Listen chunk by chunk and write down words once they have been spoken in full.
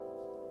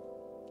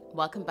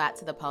Welcome back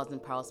to the Pearls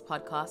and Pearls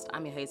podcast.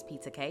 I'm your host,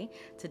 Peter Kay.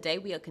 Today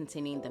we are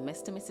continuing the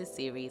Mr. Mrs.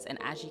 series, and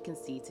as you can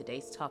see,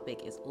 today's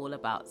topic is all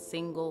about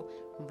single,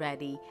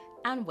 ready,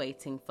 and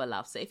waiting for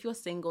love. So if you're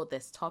single,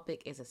 this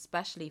topic is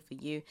especially for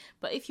you.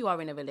 But if you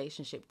are in a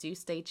relationship, do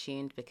stay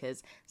tuned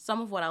because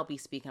some of what I'll be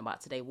speaking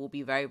about today will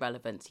be very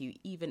relevant to you,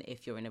 even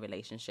if you're in a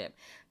relationship.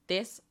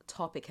 This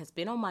topic has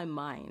been on my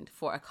mind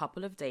for a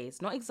couple of days.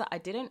 I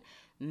didn't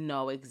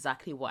know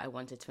exactly what I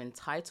wanted to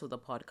entitle the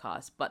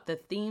podcast, but the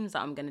themes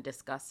that I'm going to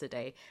discuss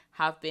today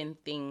have been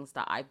things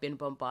that I've been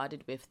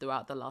bombarded with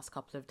throughout the last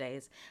couple of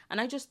days. And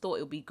I just thought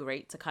it would be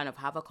great to kind of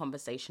have a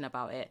conversation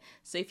about it.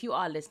 So if you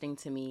are listening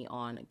to me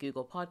on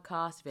Google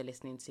Podcasts, if you're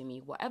listening to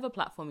me, whatever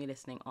platform you're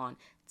listening on,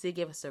 do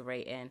give us a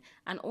rating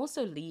and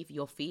also leave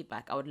your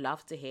feedback. I would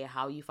love to hear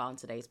how you found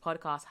today's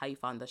podcast, how you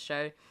found the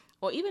show,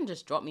 or even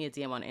just drop me a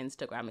DM on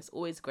Instagram. It's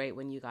always great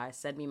when you guys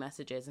send me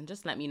messages and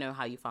just let me know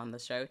how you found the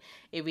show.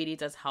 It really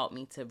does help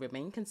me to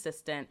remain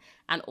consistent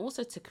and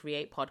also to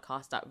create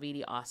podcasts that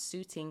really are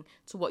suiting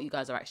to what you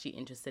guys are actually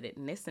interested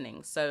in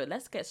listening. So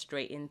let's get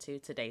straight into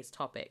today's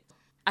topic.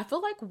 I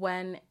feel like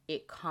when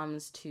it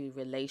comes to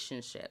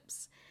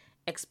relationships,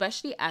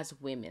 especially as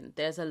women,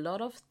 there's a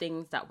lot of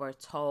things that we're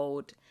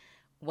told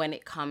when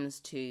it comes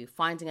to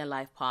finding a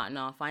life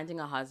partner, finding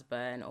a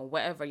husband, or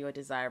whatever your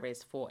desire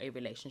is for a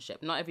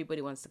relationship. Not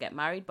everybody wants to get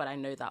married, but I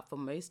know that for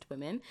most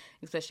women,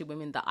 especially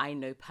women that I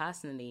know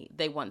personally,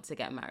 they want to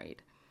get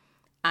married.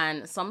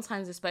 And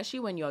sometimes, especially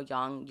when you're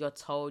young, you're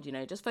told,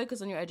 just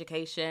focus on your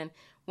education.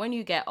 When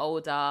you get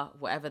older,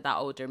 whatever that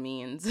older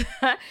means,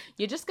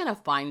 you're just going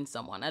to find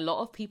someone. A lot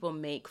of people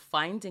make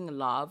finding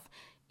love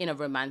in a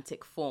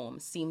romantic form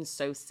seem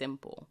so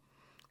simple.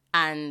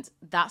 And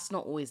that's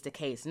not always the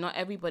case. Not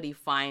everybody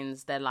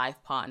finds their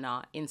life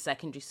partner in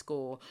secondary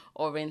school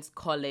or in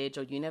college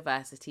or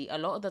university. A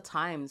lot of the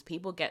times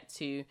people get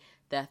to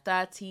their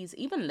 30s,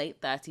 even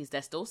late 30s,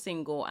 they're still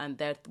single and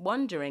they're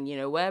wondering,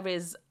 where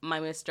is my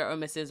Mr. or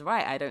Mrs.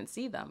 Right? I don't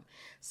see them.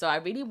 So I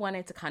really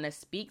wanted to kind of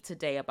speak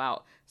today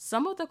about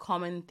some of the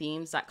common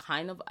themes that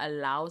kind of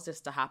allows this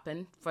to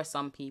happen for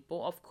some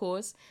people. Of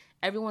course,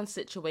 everyone's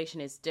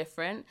situation is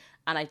different.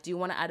 And I do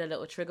want to add a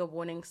little trigger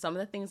warning. Some of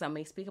the things I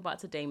may speak about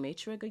today may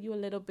trigger you a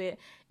little bit.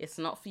 It's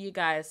not for you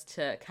guys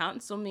to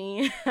cancel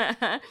me,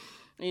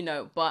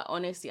 but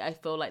honestly, I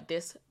feel like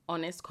this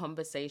honest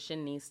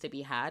conversation needs to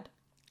be had.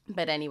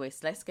 But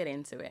anyways, let's get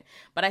into it.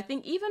 But I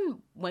think even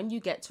when you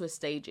get to a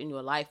stage in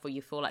your life where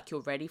you feel like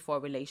you're ready for a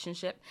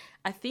relationship,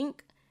 I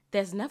think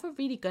there's never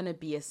really going to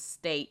be a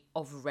state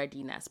of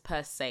readiness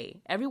per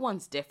se.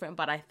 Everyone's different,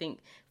 but I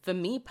think for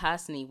me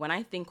personally, when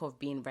I think of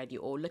being ready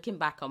or looking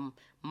back on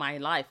my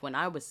life when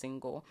I was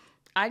single,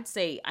 I'd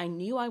say I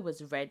knew I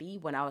was ready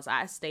when I was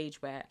at a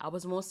stage where I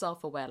was more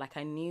self-aware. Like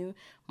I knew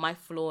my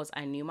flaws,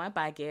 I knew my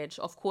baggage.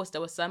 Of course, there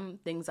were some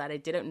things that I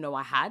didn't know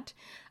I had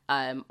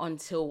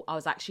until I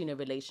was actually in a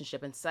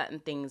relationship, and certain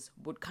things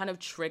would kind of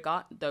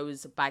trigger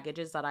those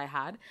baggages that I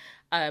had.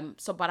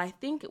 But I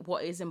think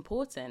what is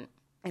important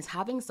is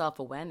having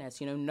self-awareness,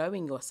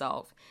 knowing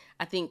yourself.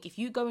 I think if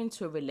you go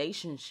into a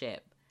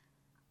relationship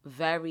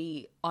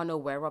very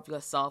unaware of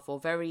yourself or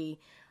very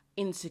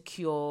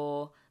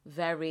insecure,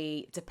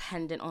 very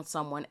dependent on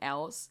someone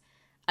else,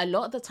 a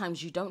lot of the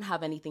times you don't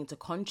have anything to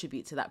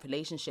contribute to that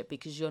relationship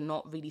because you're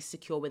not really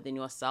secure within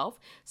yourself.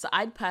 So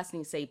I'd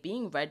personally say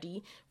being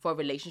ready for a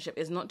relationship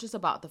is not just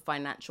about the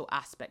financial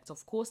aspect.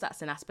 Of course,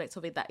 that's an aspect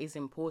of it that is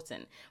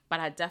important. But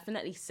I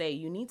definitely say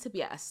you need to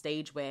be at a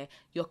stage where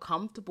you're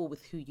comfortable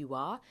with who you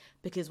are,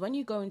 because when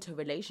you go into a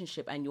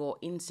relationship and you're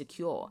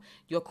insecure,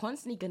 you're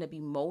constantly going to be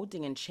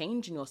molding and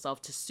changing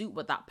yourself to suit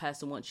what that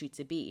person wants you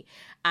to be.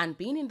 And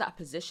being in that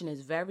position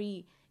is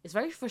it's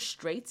very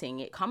frustrating.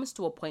 It comes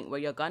to a point where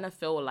you're going to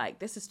feel like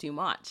this is too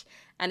much.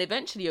 And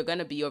eventually you're going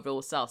to be your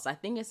real self. So I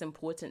think it's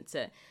important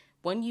to,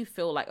 when you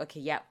feel like,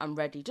 okay, yeah, I'm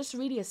ready, just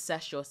really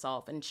assess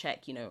yourself and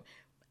check,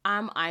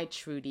 am I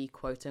truly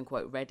quote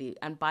unquote ready?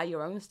 And by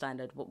your own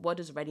standard, what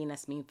does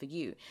readiness mean for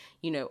you?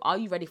 Are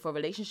you ready for a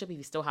relationship if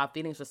you still have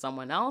feelings for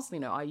someone else?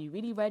 Are you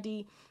really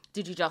ready?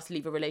 Did you just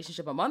leave a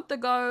relationship a month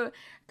ago?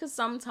 Because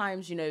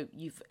sometimes,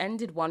 you've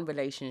ended one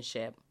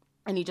relationship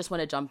and you just want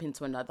to jump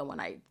into another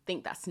one. I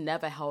think that's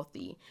never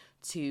healthy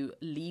to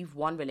leave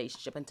one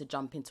relationship and to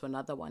jump into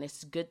another one.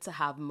 It's good to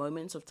have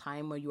moments of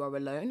time where you are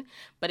alone.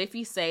 But if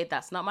you say,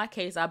 that's not my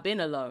case, I've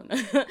been alone,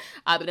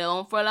 I've been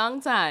alone for a long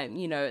time,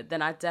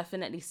 then I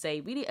definitely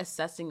say really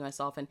assessing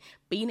yourself and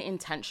being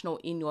intentional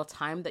in your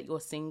time that you're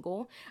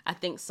single. I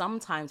think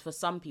sometimes for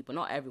some people,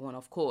 not everyone,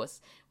 of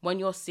course, when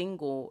you're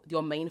single,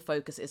 your main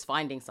focus is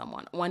finding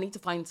someone. Oh, I need to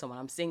find someone,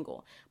 I'm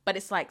single. But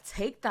it's like,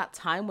 take that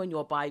time when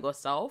you're by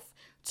yourself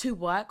to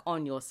work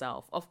on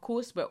yourself. Of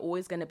course, we're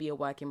always going to be a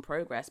work in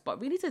progress, but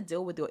really to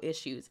deal with your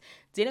issues,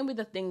 dealing with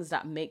the things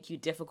that make you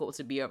difficult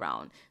to be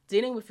around,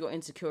 dealing with your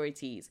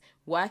insecurities,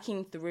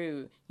 working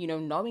through,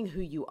 knowing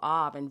who you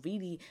are and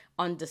really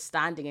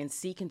understanding and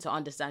seeking to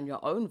understand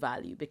your own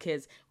value.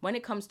 Because when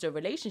it comes to a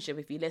relationship,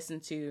 if you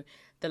listen to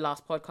the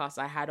last podcast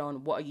I had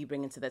on what are you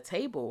bringing to the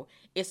table,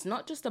 it's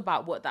not just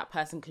about what that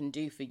person can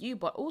do for you,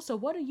 but also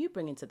what are you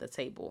bringing to the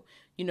table,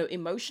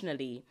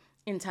 emotionally,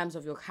 in terms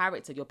of your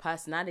character, your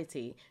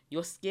personality,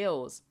 your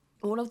skills.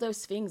 All of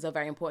those things are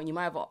very important. You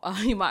might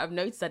have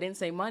noticed I didn't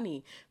say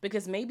money,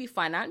 because maybe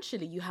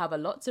financially you have a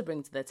lot to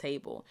bring to the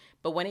table,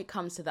 but when it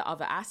comes to the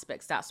other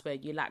aspects, that's where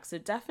you lack. So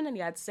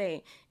definitely I'd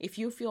say, if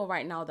you feel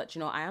right now that,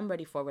 I am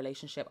ready for a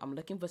relationship, I'm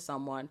looking for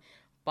someone,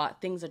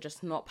 but things are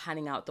just not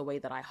panning out the way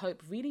that I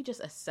hope, really just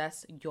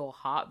assess your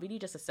heart, really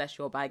just assess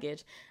your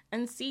baggage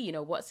and see,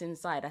 what's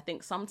inside. I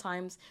think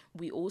sometimes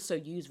we also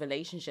use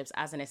relationships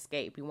as an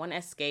escape. We want to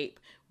escape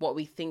what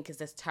we think is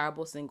this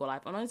terrible single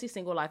life. And honestly,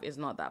 single life is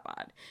not that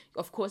bad.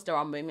 Of course, there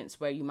are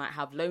moments where you might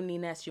have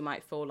loneliness. You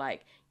might feel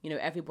like,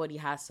 everybody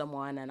has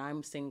someone and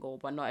I'm single,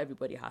 but not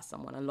everybody has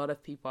someone. A lot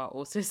of people are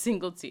also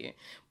single too.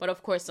 But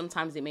of course,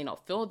 sometimes it may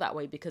not feel that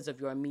way because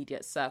of your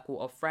immediate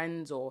circle of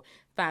friends or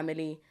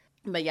family.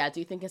 But yeah, I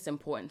do think it's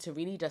important to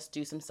really just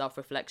do some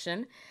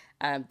self-reflection.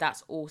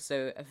 That's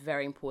also a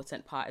very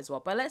important part as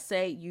well. But let's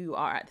say you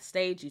are at the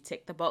stage, you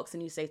tick the box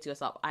and you say to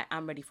yourself, I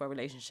am ready for a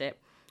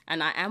relationship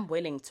and I am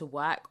willing to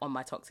work on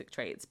my toxic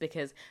traits.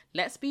 Because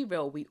let's be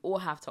real, we all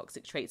have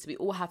toxic traits. We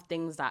all have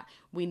things that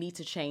we need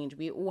to change.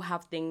 We all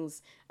have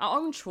things, our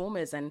own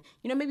traumas and,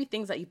 maybe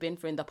things that you've been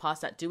through in the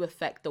past that do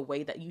affect the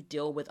way that you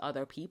deal with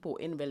other people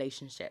in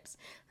relationships.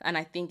 And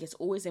I think it's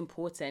always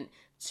important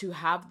to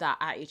have that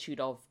attitude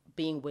of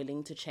being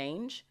willing to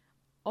change.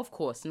 Of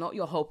course, not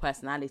your whole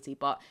personality,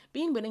 but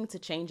being willing to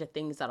change the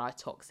things that are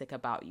toxic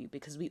about you,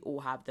 because we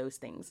all have those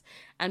things.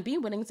 And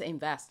being willing to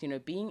invest,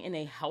 being in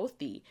a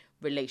healthy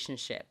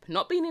relationship,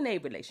 not being in a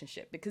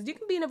relationship, because you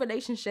can be in a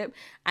relationship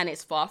and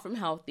it's far from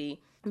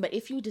healthy. But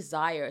if you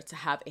desire to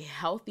have a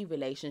healthy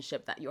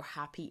relationship that you're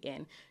happy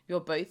in,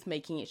 you're both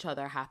making each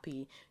other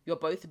happy, you're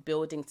both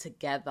building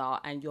together,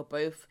 and you're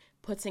both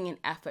putting in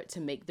effort to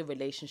make the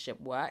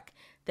relationship work,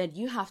 then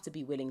you have to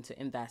be willing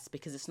to invest,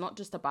 because it's not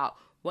just about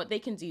what they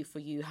can do for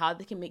you, how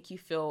they can make you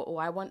feel, oh,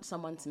 I want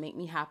someone to make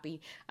me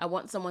happy. I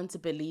want someone to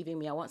believe in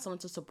me. I want someone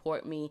to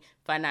support me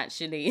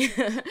financially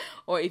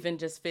or even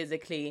just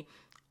physically.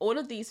 All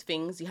of these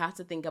things, you have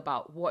to think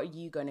about, what are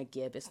you going to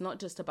give? It's not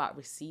just about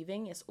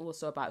receiving, it's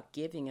also about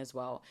giving as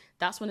well.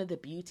 That's one of the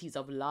beauties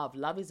of love.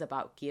 Love is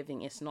about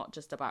giving. It's not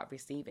just about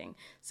receiving.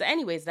 So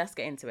anyways, let's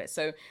get into it.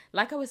 So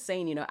like I was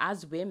saying,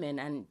 as women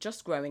and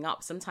just growing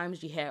up,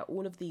 sometimes you hear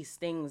all of these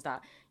things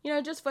that,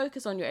 just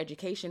focus on your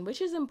education,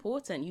 which is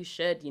important. You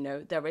should,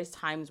 there is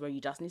times where you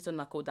just need to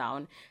knuckle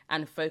down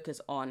and focus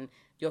on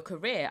your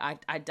career.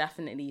 I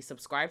definitely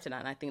subscribe to that,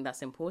 and I think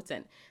that's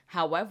important.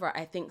 However,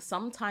 I think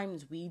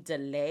sometimes we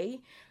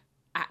delay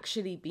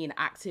actually being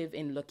active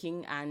in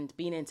looking and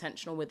being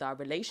intentional with our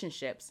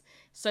relationships,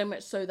 so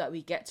much so that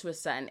we get to a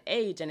certain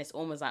age and it's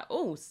almost like,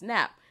 oh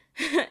snap,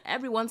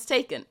 everyone's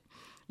taken,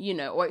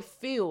 or it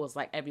feels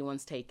like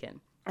everyone's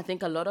taken. I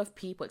think a lot of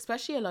people,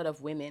 especially a lot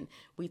of women,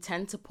 we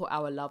tend to put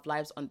our love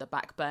lives on the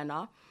back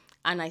burner.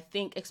 And I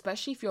think,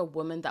 especially if you're a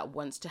woman that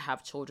wants to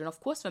have children, of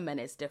course, for men,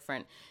 it's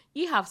different.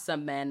 You have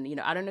some men,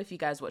 I don't know if you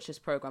guys watch this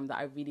program that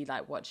I really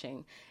like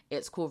watching.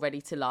 It's called Ready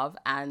to Love,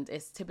 and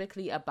it's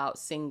typically about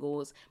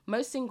singles.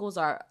 Most singles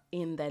are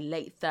in their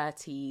late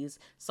 30s,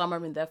 some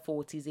are in their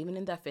 40s, even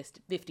in their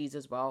 50s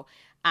as well.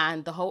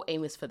 And the whole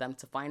aim is for them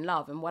to find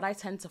love. And what I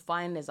tend to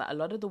find is that a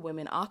lot of the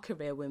women are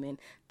career women.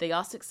 They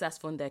are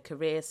successful in their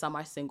careers. Some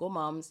are single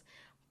moms.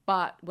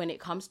 But when it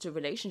comes to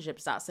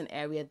relationships, that's an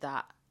area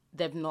that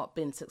they've not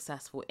been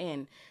successful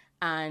in.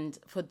 And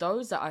for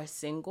those that are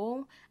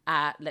single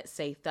at, let's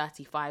say,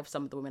 35,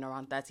 some of the women are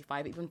around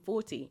 35, even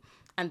 40,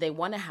 and they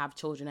want to have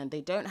children and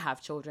they don't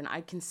have children,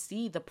 I can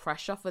see the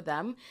pressure for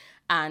them.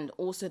 And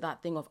also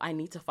that thing of, I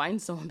need to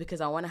find someone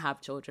because I want to have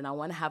children. I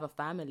want to have a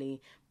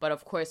family. But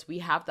of course, we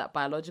have that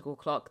biological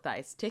clock that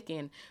is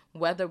ticking,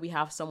 whether we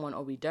have someone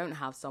or we don't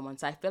have someone.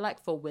 So I feel like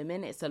for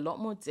women, it's a lot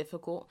more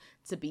difficult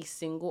to be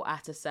single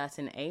at a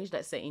certain age,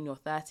 let's say in your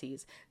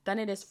 30s, than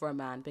it is for a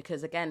man.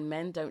 Because again,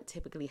 men don't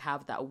typically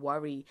have that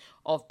worry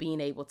of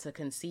being able to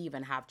conceive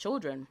and have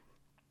children.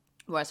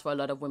 Whereas for a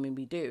lot of women,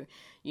 we do,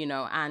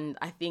 and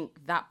I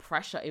think that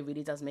pressure, it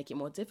really does make it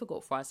more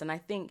difficult for us. And I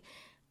think,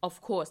 of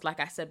course, like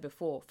I said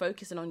before,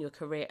 focusing on your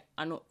career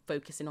and not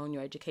focusing on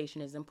your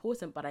education is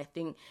important, but I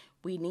think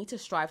we need to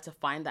strive to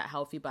find that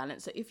healthy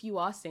balance. So if you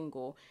are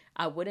single,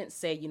 I wouldn't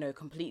say,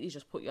 completely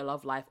just put your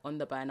love life on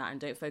the burner and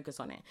don't focus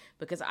on it,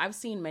 because I've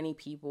seen many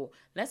people,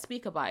 let's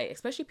speak about it,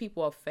 especially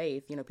people of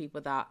faith,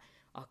 people that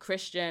are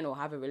Christian or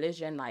have a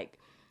religion, like,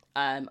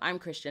 I'm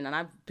Christian, and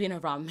I've been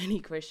around many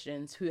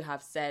Christians who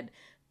have said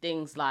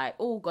things like,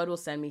 oh, God will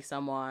send me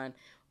someone,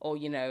 or,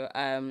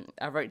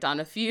 I wrote down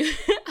a few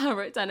I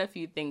wrote down a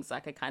few things so I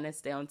could kind of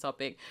stay on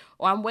topic.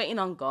 Or I'm waiting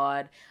on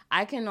God.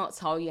 I cannot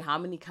tell you how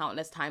many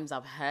countless times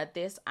I've heard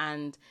this.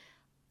 And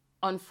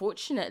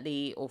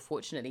unfortunately, or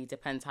fortunately,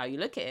 depends how you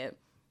look at it,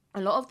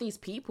 a lot of these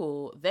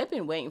people, they've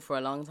been waiting for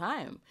a long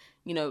time.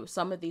 You know,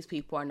 some of these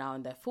people are now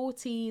in their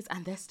 40s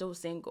and they're still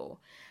single.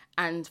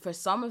 And for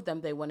some of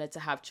them, they wanted to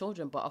have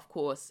children. But of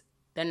course,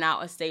 they're now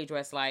at a stage where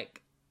it's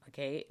like,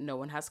 okay, no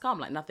one has come.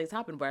 Like, nothing's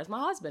happened. Where's my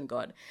husband,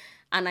 God?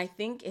 And I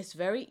think it's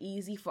very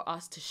easy for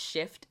us to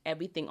shift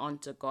everything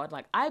onto God.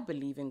 Like, I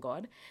believe in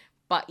God.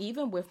 But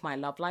even with my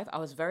love life, I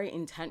was very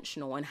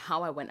intentional in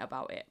how I went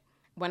about it.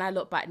 When I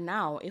look back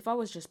now, if I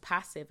was just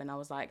passive and I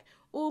was like,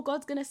 oh,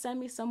 God's going to send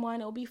me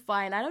someone, it'll be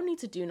fine. I don't need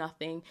to do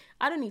nothing.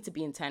 I don't need to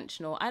be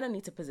intentional. I don't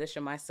need to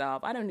position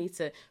myself. I don't need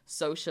to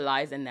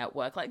socialize and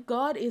network. Like,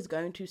 God is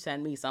going to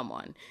send me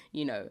someone.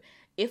 You know,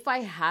 if I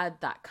had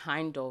that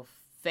kind of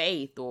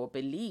faith or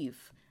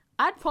belief,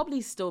 I'd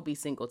probably still be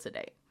single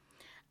today.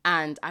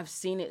 And I've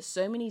seen it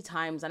so many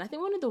times. And I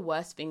think one of the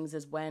worst things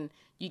is when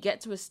you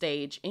get to a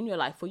stage in your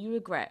life where you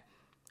regret.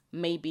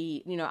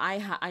 Maybe, you know,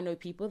 I know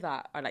people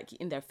that are like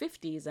in their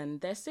 50s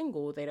and they're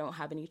single. They don't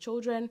have any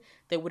children.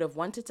 They would have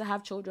wanted to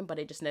have children, but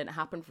it just didn't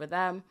happen for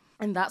them.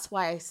 And that's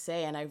why I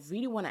say, and I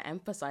really want to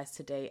emphasize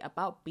today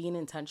about being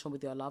intentional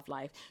with your love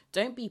life.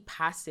 Don't be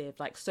passive.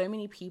 Like, so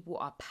many people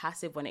are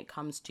passive when it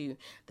comes to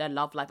their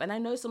love life. And I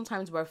know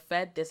sometimes we're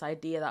fed this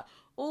idea that,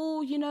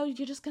 oh, you know,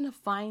 you're just going to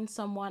find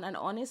someone. And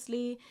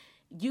honestly,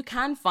 you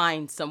can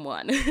find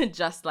someone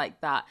just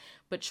like that,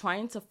 but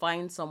trying to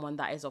find someone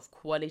that is of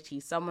quality,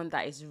 someone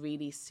that is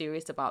really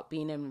serious about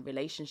being in a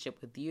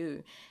relationship with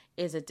you,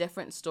 is a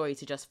different story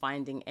to just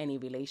finding any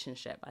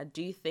relationship. I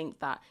do think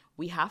that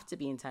we have to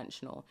be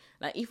intentional.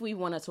 Like, if we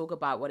want to talk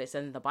about what it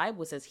says in the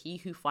Bible, it says, he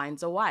who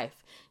finds a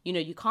wife. You know,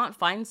 you can't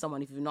find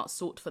someone if you've not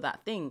sought for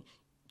that thing.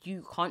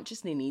 You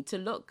consciously need to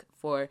look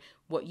for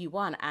what you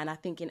want. And I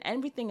think in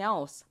everything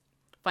else,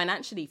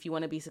 financially, if you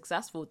want to be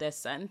successful, there's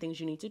certain things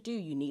you need to do.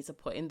 You need to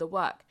put in the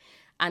work.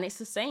 And it's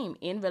the same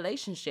in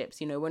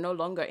relationships. You know, we're no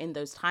longer in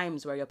those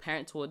times where your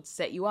parents would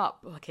set you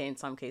up. Okay, in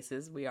some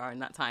cases, we are in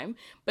that time.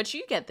 But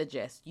you get the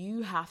gist.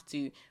 You have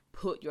to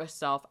put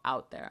yourself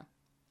out there.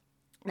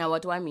 Now,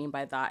 what do I mean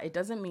by that? It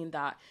doesn't mean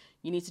that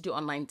you need to do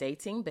online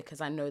dating, because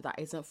I know that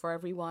isn't for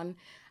everyone.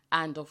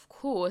 And of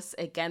course,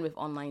 again, with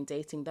online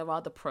dating, there are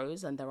the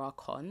pros and there are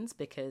cons,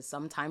 because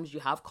sometimes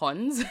you have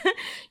cons,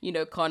 you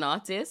know, con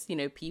artists, you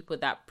know, people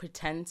that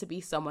pretend to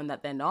be someone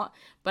that they're not.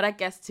 But I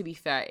guess, to be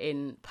fair,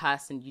 in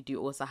person, you do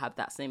also have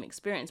that same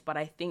experience. But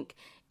I think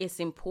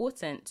it's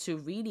important to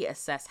really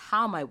assess,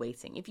 how am I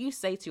waiting? If you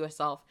say to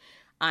yourself,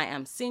 I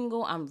am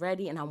single, I'm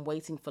ready, and I'm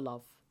waiting for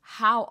love,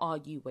 how are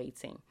you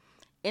waiting?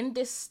 In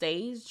this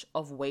stage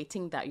of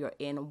waiting that you're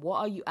in, what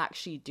are you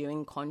actually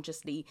doing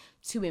consciously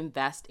to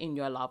invest in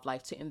your love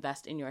life, to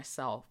invest in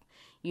yourself?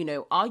 You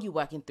know, are you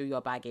working through your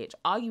baggage?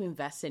 Are you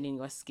investing in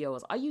your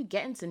skills? Are you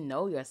getting to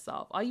know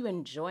yourself? Are you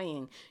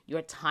enjoying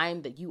your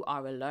time that you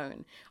are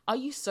alone? Are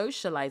you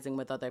socializing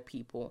with other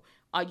people?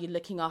 Are you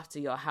looking after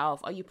your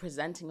health? Are you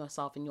presenting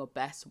yourself in your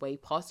best way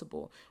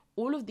possible?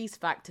 All of these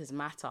factors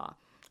matter.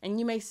 And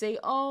you may say,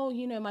 oh,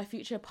 you know, my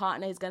future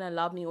partner is going to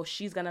love me, or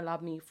she's going to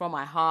love me from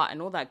my heart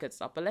and all that good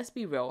stuff. But let's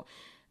be real.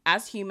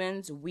 As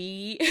humans,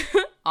 we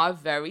are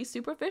very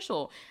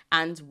superficial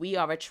and we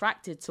are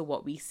attracted to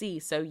what we see.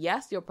 So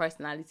yes, your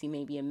personality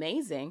may be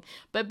amazing,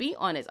 but be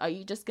honest. Are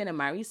you just going to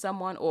marry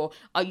someone, or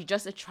are you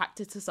just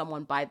attracted to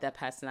someone by their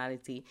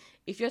personality?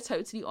 If you're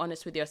totally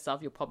honest with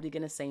yourself, you're probably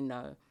going to say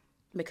no.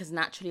 Because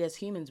naturally, as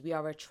humans, we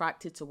are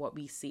attracted to what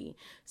we see.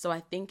 So I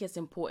think it's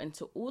important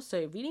to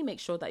also really make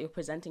sure that you're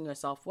presenting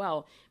yourself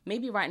well.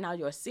 Maybe right now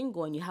you're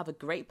single and you have a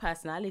great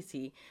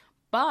personality,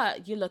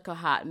 but you look a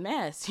hot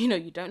mess. You know,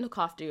 you don't look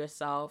after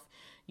yourself.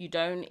 You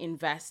don't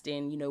invest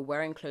in, you know,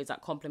 wearing clothes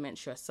that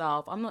complement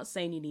yourself. I'm not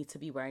saying you need to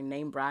be wearing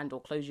name brand or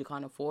clothes you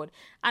can't afford.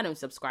 I don't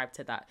subscribe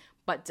to that.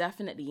 But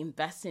definitely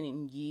investing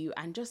in you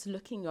and just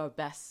looking your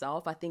best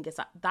self. I think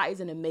that is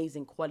an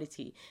amazing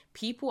quality.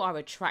 People are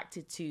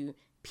attracted to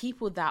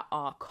people that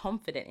are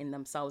confident in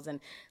themselves,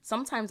 and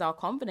sometimes our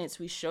confidence,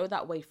 we show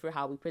that way through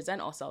how we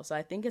present ourselves. So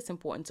I think it's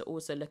important to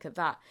also look at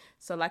that.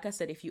 So like I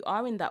said, if you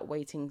are in that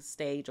waiting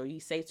stage, or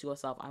you say to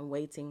yourself, I'm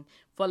waiting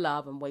for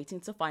love, I'm waiting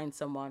to find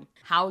someone,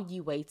 how are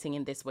you waiting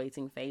in this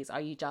waiting phase?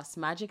 Are you just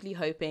magically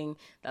hoping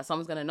that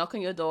someone's going to knock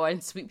on your door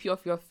and sweep you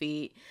off your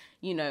feet?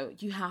 You know,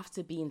 you have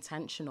to be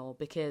intentional,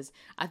 because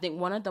I think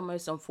one of the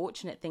most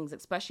unfortunate things,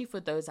 especially for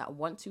those that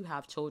want to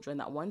have children,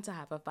 that want to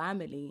have a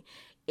family,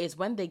 is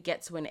when they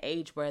get to an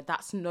age where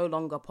that's no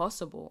longer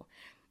possible.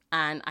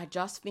 And I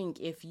just think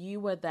if you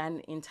were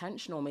then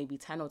intentional, maybe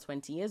 10 or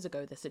 20 years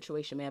ago, the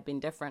situation may have been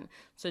different.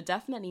 So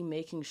definitely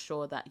making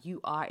sure that you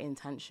are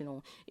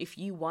intentional. If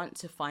you want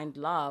to find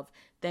love,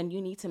 then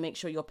you need to make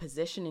sure you're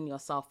positioning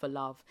yourself for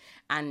love.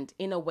 And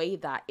in a way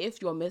that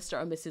if your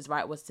Mr. or Mrs.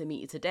 Right was to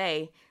meet you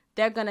today,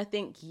 they're going to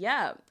think,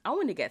 yeah, I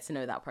want to get to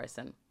know that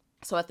person.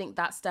 So I think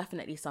that's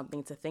definitely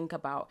something to think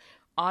about.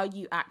 Are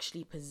you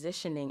actually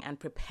positioning and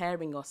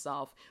preparing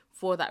yourself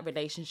for that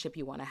relationship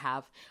you want to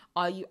have?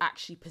 Are you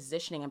actually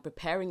positioning and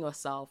preparing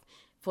yourself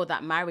for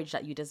that marriage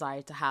that you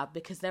desire to have,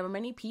 because there are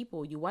many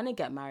people you want to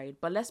get married,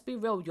 but let's be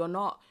real, you're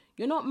not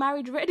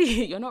married ready.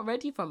 You're not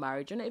ready for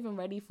marriage. You're not even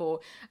ready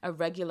for a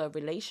regular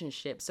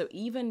relationship. So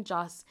even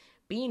just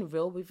being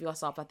real with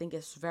yourself, I think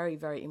is very,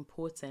 very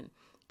important.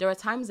 There are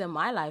times in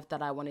my life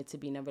that I wanted to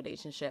be in a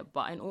relationship,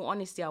 but in all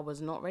honesty, I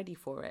was not ready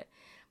for it.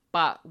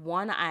 But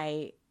one,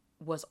 I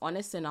was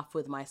honest enough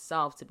with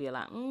myself to be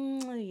like,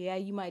 yeah,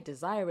 you might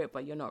desire it,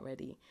 but you're not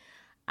ready.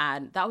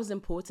 And that was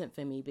important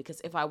for me, because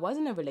if I was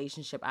in a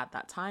relationship at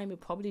that time, it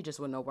probably just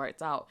wouldn't have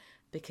worked out,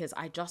 because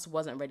I just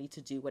wasn't ready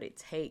to do what it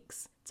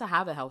takes to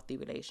have a healthy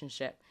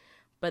relationship.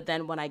 But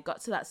then when I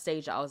got to that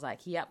stage, I was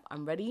like, yep,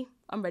 I'm ready.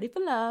 I'm ready for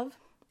love.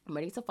 I'm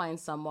ready to find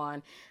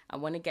someone. I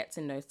want to get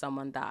to know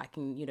someone that I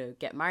can,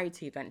 get married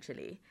to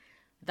eventually.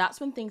 That's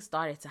when things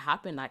started to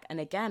happen. And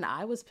again,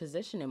 I was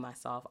positioning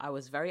myself. I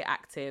was very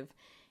active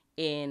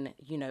in,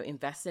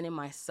 investing in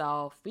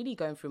myself, really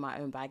going through my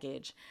own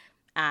baggage.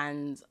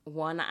 And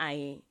when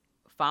I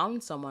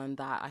found someone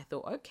that I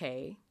thought,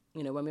 okay,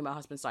 when me and my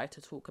husband started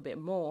to talk a bit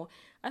more,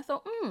 I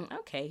thought,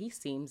 okay, he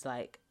seems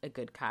like a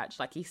good catch.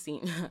 He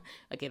seemed,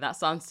 okay, that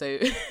sounds so,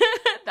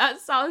 that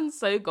sounds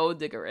so gold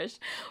diggerish,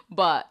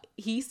 but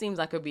he seems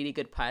like a really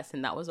good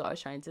person. That was what I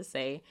was trying to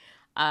say.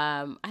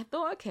 I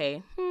thought,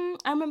 okay,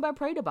 I remember I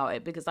prayed about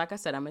it, because like I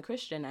said, I'm a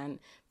Christian, and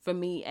for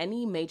me,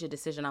 any major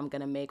decision I'm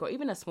going to make, or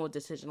even a small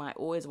decision, I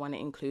always want to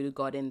include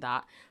God in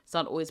that. So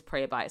I'd always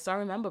pray about it. So I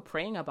remember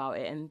praying about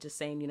it and just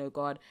saying,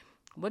 God,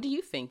 what do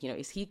you think?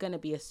 Is he going to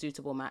be a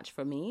suitable match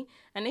for me?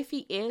 And if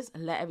he is,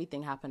 let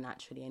everything happen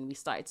naturally. And we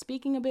started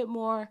speaking a bit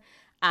more,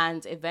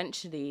 and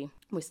eventually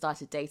we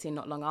started dating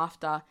not long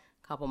after. A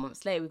couple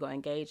months later, we got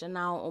engaged, and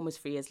now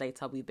almost 3 years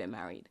later, we've been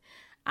married.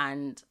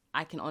 And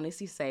I can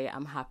honestly say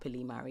I'm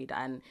happily married,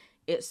 and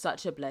it's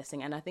such a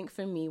blessing. And I think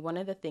for me, one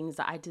of the things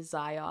that I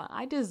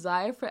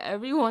desire for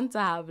everyone to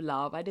have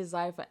love. I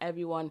desire for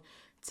everyone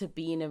to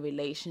be in a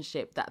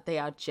relationship that they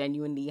are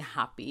genuinely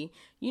happy.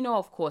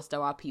 Of course,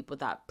 there are people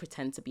that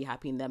pretend to be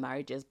happy in their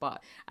marriages,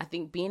 but I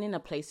think being in a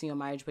place in your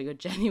marriage where you're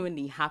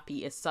genuinely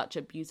happy is such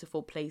a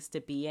beautiful place to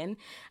be in.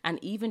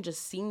 And even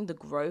just seeing the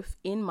growth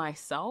in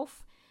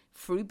myself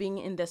through being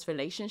in this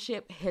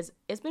relationship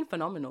it's been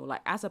phenomenal.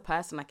 As a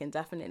person, I can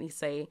definitely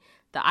say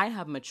that I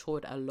have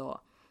matured a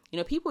lot.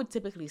 People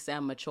typically say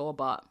I'm mature,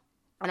 but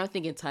I don't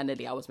think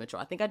internally I was mature.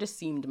 I think I just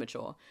seemed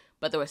mature,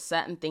 but there were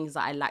certain things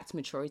that I lacked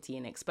maturity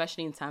in,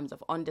 especially in terms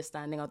of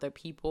understanding other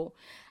people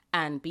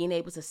and being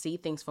able to see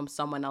things from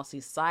someone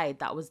else's side.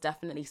 That was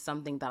definitely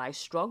something that I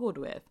struggled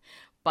with.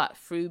 But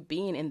through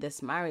being in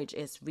this marriage,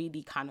 it's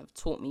really kind of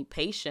taught me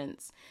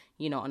patience,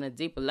 on a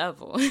deeper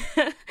level.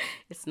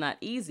 It's not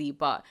easy,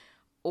 but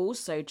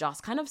also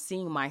just kind of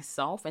seeing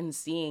myself and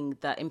seeing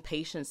the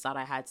impatience that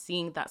I had,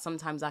 seeing that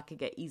sometimes I could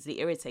get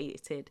easily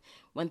irritated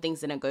when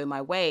things didn't go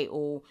my way,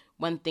 or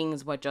when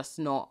things were just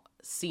not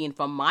seen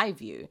from my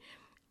view.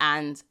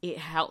 And it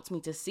helped me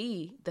to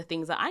see the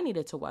things that I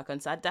needed to work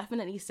on. So I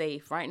definitely say,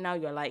 if right now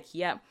you're like,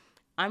 yep,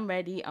 I'm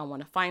ready, I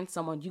want to find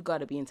someone, you got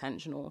to be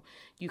intentional.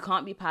 You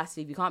can't be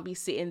passive. You can't be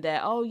sitting there,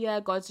 oh yeah,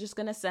 God's just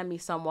going to send me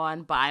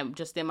someone, but I'm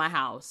just in my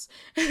house.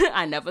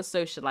 I never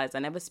socialize. I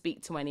never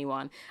speak to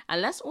anyone.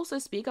 And let's also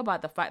speak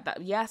about the fact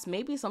that, yes,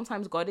 maybe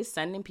sometimes God is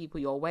sending people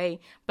your way,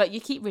 but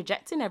you keep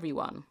rejecting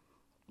everyone.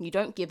 You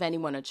don't give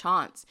anyone a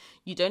chance.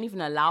 You don't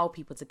even allow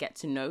people to get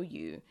to know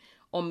you.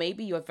 Or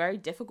maybe you're very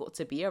difficult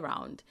to be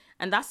around.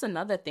 And that's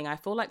another thing. I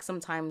feel like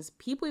sometimes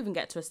people even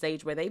get to a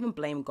stage where they even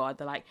blame God.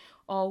 They're like,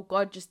 oh,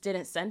 God just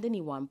didn't send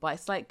anyone. But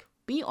it's like,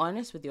 be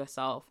honest with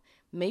yourself.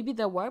 Maybe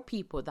there were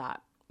people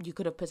that you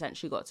could have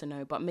potentially got to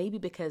know, but maybe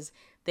because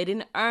they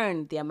didn't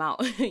earn the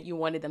amount you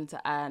wanted them to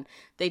earn.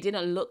 They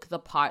didn't look the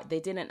part. They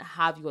didn't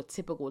have your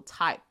typical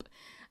type.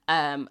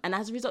 And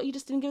as a result, you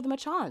just didn't give them a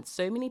chance.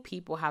 So many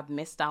people have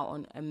missed out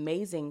on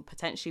amazing,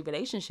 potentially,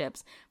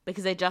 relationships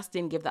because they just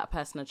didn't give that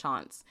person a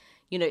chance.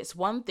 It's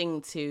one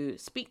thing to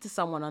speak to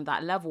someone on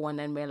that level and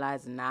then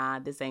realize, nah,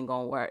 this ain't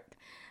gonna work.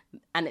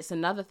 And it's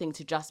another thing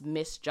to just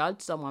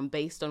misjudge someone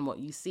based on what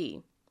you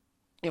see.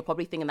 You're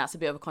probably thinking that's a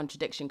bit of a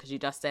contradiction because you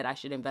just said I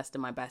should invest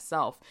in my best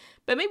self.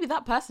 But maybe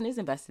that person is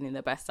investing in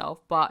their best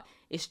self, but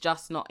it's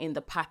just not in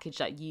the package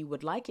that you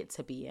would like it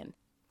to be in.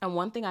 And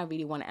one thing I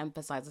really want to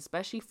emphasize,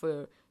 especially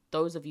for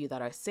those of you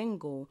that are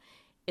single,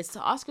 is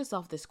to ask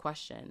yourself this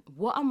question: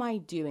 what am I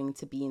doing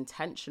to be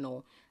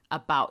intentional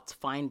about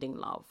finding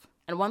love?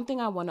 And one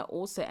thing I want to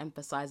also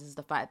emphasize is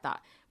the fact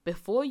that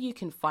before you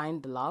can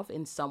find love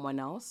in someone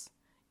else,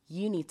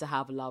 you need to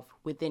have love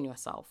within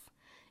yourself.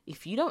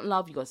 If you don't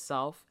love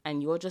yourself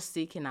and you're just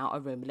seeking out a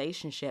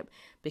relationship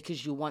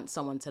because you want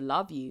someone to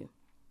love you,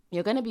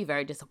 you're going to be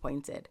very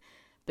disappointed,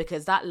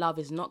 because that love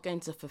is not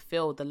going to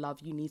fulfill the love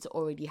you need to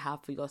already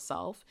have for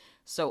yourself.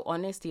 So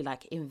honestly,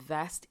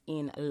 invest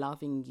in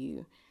loving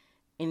you.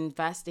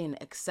 Invest in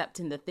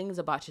accepting the things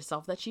about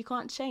yourself that you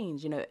can't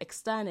change,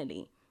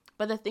 externally.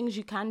 But the things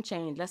you can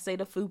change, let's say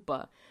the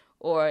fupa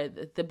or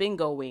the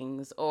bingo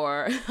wings,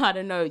 or I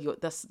don't know,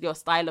 your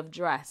style of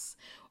dress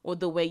or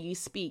the way you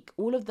speak,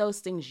 all of those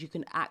things you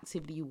can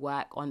actively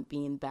work on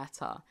being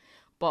better.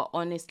 But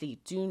honestly,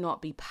 do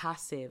not be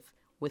passive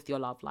with your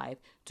love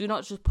life. Do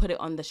not just put it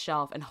on the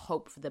shelf and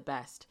hope for the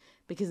best,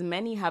 because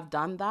many have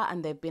done that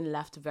and they've been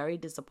left very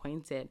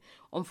disappointed.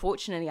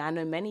 Unfortunately, I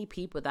know many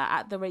people that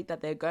at the rate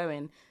that they're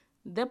going,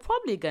 they're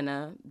probably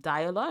gonna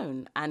die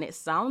alone. And it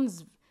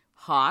sounds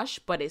harsh,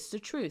 but it's the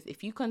truth.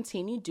 If you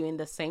continue doing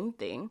the same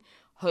thing,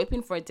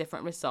 hoping for a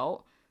different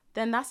result,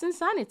 then that's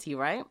insanity,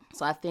 right?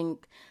 So I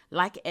think,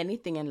 like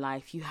anything in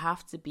life, you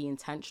have to be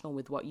intentional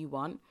with what you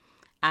want.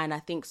 And I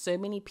think so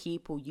many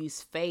people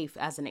use faith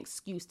as an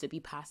excuse to be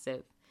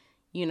passive.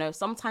 You know,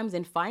 sometimes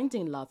in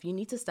finding love, you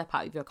need to step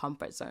out of your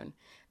comfort zone.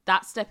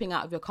 That stepping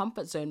out of your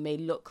comfort zone may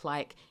look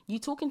like you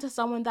talking to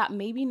someone that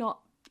maybe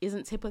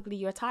isn't typically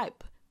your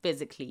type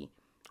physically,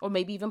 or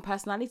maybe even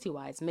personality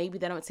wise. Maybe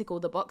they don't tick all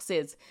the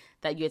boxes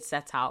that you had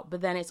set out.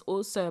 But then it's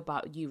also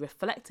about you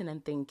reflecting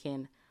and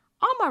thinking,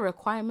 are my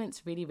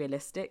requirements really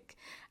realistic?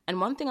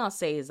 And one thing I'll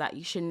say is that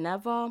you should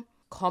never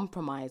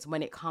compromise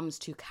when it comes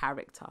to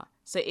character.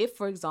 So if,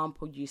 for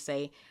example, you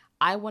say,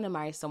 I want to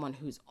marry someone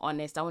who's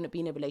honest, I want to be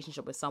in a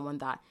relationship with someone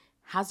that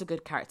has a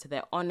good character,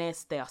 they're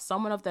honest, they are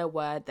someone of their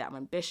word, they're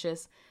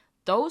ambitious,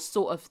 those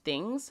sort of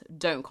things,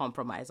 don't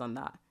compromise on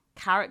that.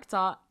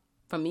 Character,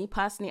 for me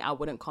personally, I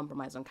wouldn't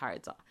compromise on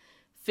character.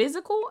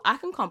 Physical, I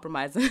can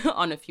compromise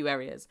on a few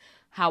areas.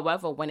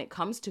 However, when it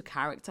comes to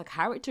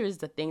character is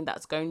the thing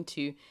that's going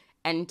to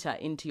enter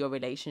into your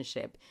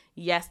relationship.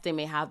 Yes, they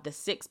may have the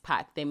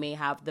six-pack, they may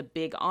have the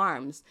big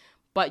arms,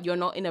 but you're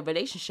not in a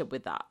relationship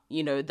with that.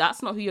 You know,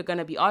 that's not who you're going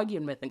to be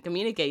arguing with and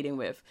communicating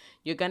with.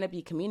 You're going to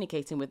be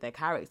communicating with their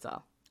character.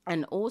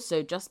 And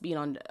also just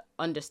being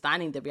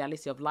understanding the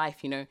reality of life.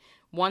 You know,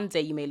 one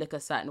day you may look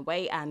a certain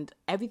way and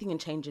everything can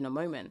change in a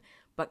moment,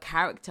 but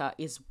character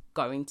is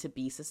going to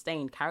be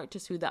sustained. Character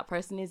is who that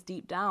person is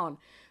deep down.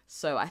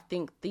 So I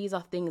think these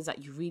are things that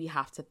you really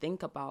have to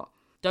think about.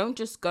 Don't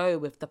just go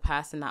with the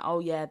person that, oh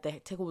yeah,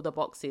 they tick all the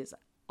boxes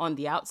on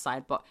the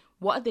outside, but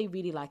what are they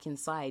really like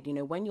inside? You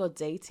know, when you're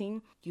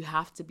dating, you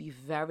have to be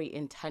very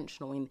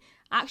intentional in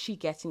actually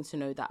getting to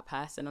know that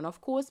person. And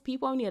of course,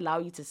 people only allow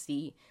you to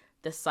see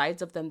the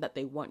sides of them that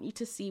they want you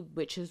to see,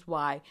 which is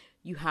why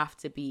you have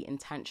to be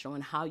intentional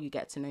in how you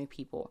get to know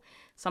people.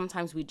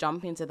 Sometimes we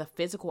jump into the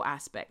physical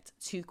aspect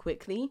too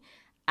quickly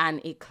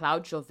and it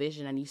clouds your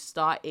vision and you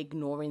start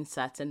ignoring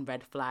certain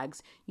red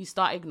flags. You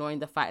start ignoring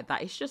the fact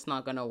that it's just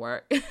not going to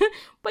work,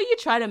 but you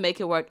try to make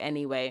it work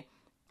anyway.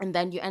 And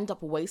then you end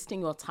up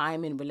wasting your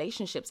time in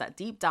relationships that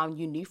deep down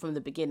you knew from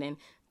the beginning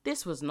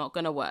this was not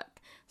going to work.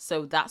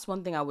 So that's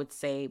one thing I would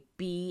say,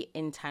 be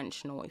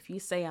intentional. If you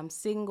say I'm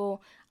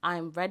single,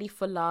 I'm ready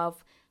for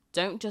love,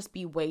 don't just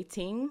be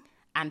waiting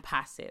and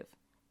passive.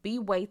 Be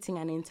waiting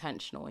and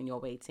intentional in your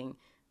waiting.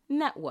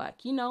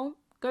 Network, you know,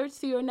 go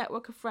to your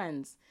network of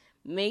friends.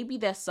 Maybe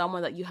there's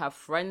someone that you have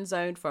friend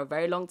zoned for a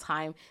very long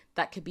time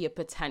that could be a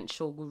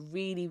potential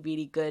really,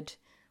 really good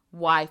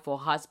wife or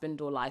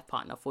husband or life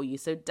partner for you.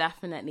 So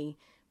definitely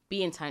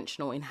be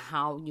intentional in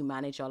how you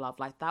manage your love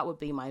life. That would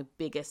be my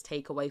biggest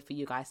takeaway for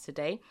you guys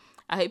today.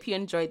 I hope you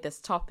enjoyed this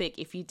topic.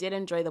 If you did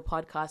enjoy the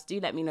podcast, do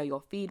let me know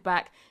your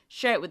feedback.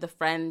 Share it with a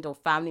friend or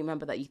family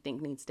member that you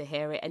think needs to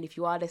hear it. And if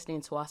you are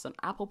listening to us on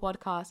Apple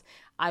Podcasts,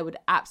 I would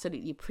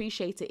absolutely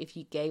appreciate it if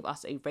you gave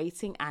us a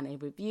rating and a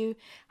review.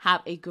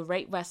 Have a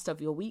great rest of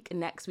your week.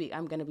 Next week,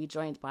 I'm going to be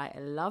joined by a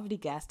lovely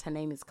guest. Her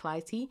name is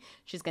Clytie.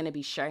 She's going to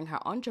be sharing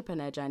her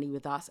entrepreneur journey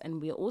with us. And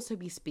we'll also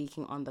be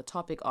speaking on the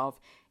topic of,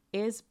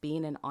 is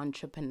being an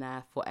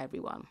entrepreneur for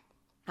everyone?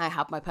 I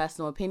have my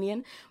personal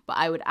opinion, but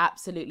I would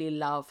absolutely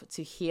love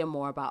to hear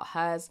more about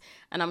hers.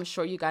 And I'm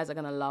sure you guys are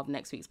going to love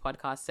next week's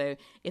podcast. So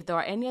if there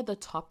are any other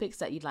topics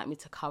that you'd like me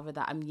to cover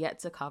that I'm yet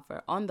to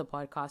cover on the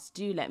podcast,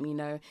 do let me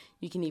know.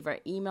 You can either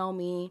email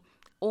me.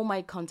 All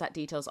my contact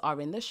details are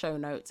in the show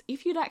notes.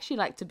 If you'd actually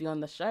like to be on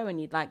the show and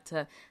you'd like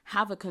to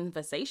have a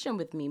conversation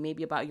with me,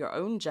 maybe about your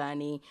own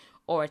journey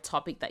or a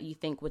topic that you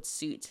think would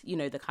suit, you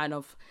know, the kind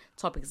of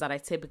topics that I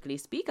typically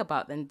speak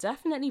about, then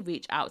definitely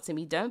reach out to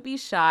me. Don't be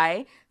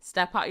shy.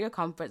 Step out your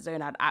comfort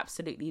zone. I'd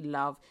absolutely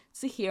love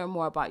to hear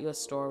more about your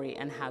story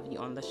and have you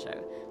on the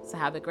show. So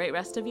have a great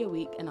rest of your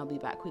week and I'll be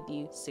back with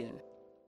you soon.